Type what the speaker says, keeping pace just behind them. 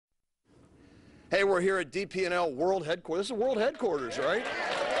Hey, we're here at DP&L World Headquarters. This is World Headquarters, right?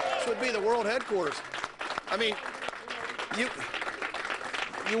 This would be the World Headquarters. I mean, you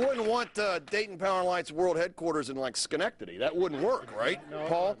wouldn't want Dayton Power & Light's World Headquarters in, like, Schenectady. That wouldn't work, right, No,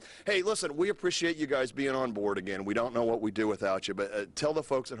 Paul? Hey, listen, we appreciate you guys being on board again. We don't know what we do without you, but tell the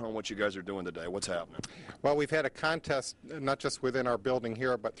folks at home what you guys are doing today. What's happening? Well, we've had a contest, not just within our building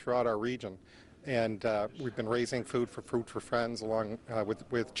here, but throughout our region. And we've been raising food for Friends along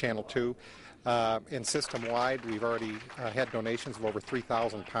with Channel 2. And system-wide, we've already had donations of over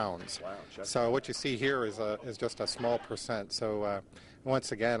 3,000 pounds. Wow. So what you see here is just a small percent. So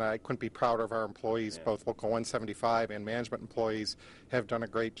once again, I couldn't be prouder of our employees. Yeah. Both Local 175 and management employees have done a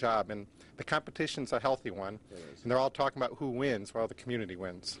great job. And the competition's a healthy one. And they're all talking about who wins while the community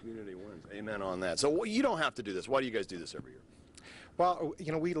wins. Community wins. Amen on that. So you don't have to do this. Why do you guys do this every year? Well,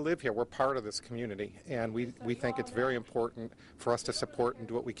 you know, we live here. We're part of this community, and we think it's very important for us to support and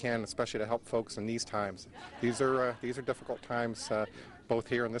do what we can, especially to help folks in these times. These are difficult times, both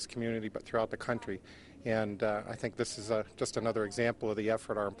here in this community, but throughout the country. And I think this is just another example of the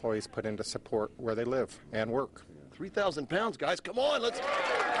effort our employees put in to support where they live and work. 3,000 pounds, guys. Come on, let's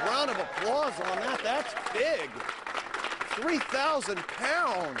round of applause on that. That's big. 3,000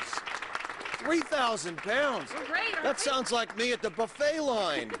 pounds. 3,000 pounds. That sounds like me at the buffet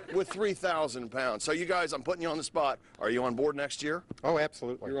line with 3,000 pounds. So you guys, I'm putting you on the spot. Are you on board next year? Oh,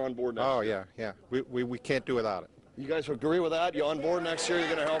 absolutely. You're on board next year? Oh, yeah. We can't do without it. You guys agree with that? You on board next year? You're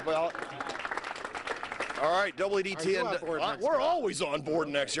going to help out? All right, WDT. And we're always on board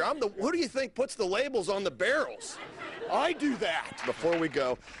next year. Who do you think puts the labels on the barrels? I do that. Before we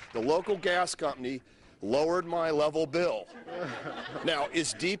go, the local gas company lowered my level bill. Now,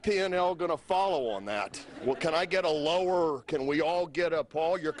 is DP&L going to follow on that? Well, can I get a lower? Can we all get a,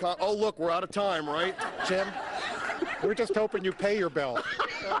 Paul? Oh, look, we're out of time, right, Jim? We're just hoping you pay your bill.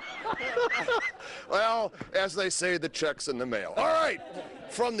 Well, as they say, the check's in the mail. All right,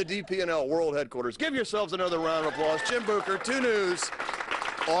 from the DP&L World Headquarters, give yourselves another round of applause. Jim Booker, 2 News,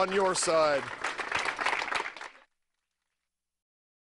 on your side.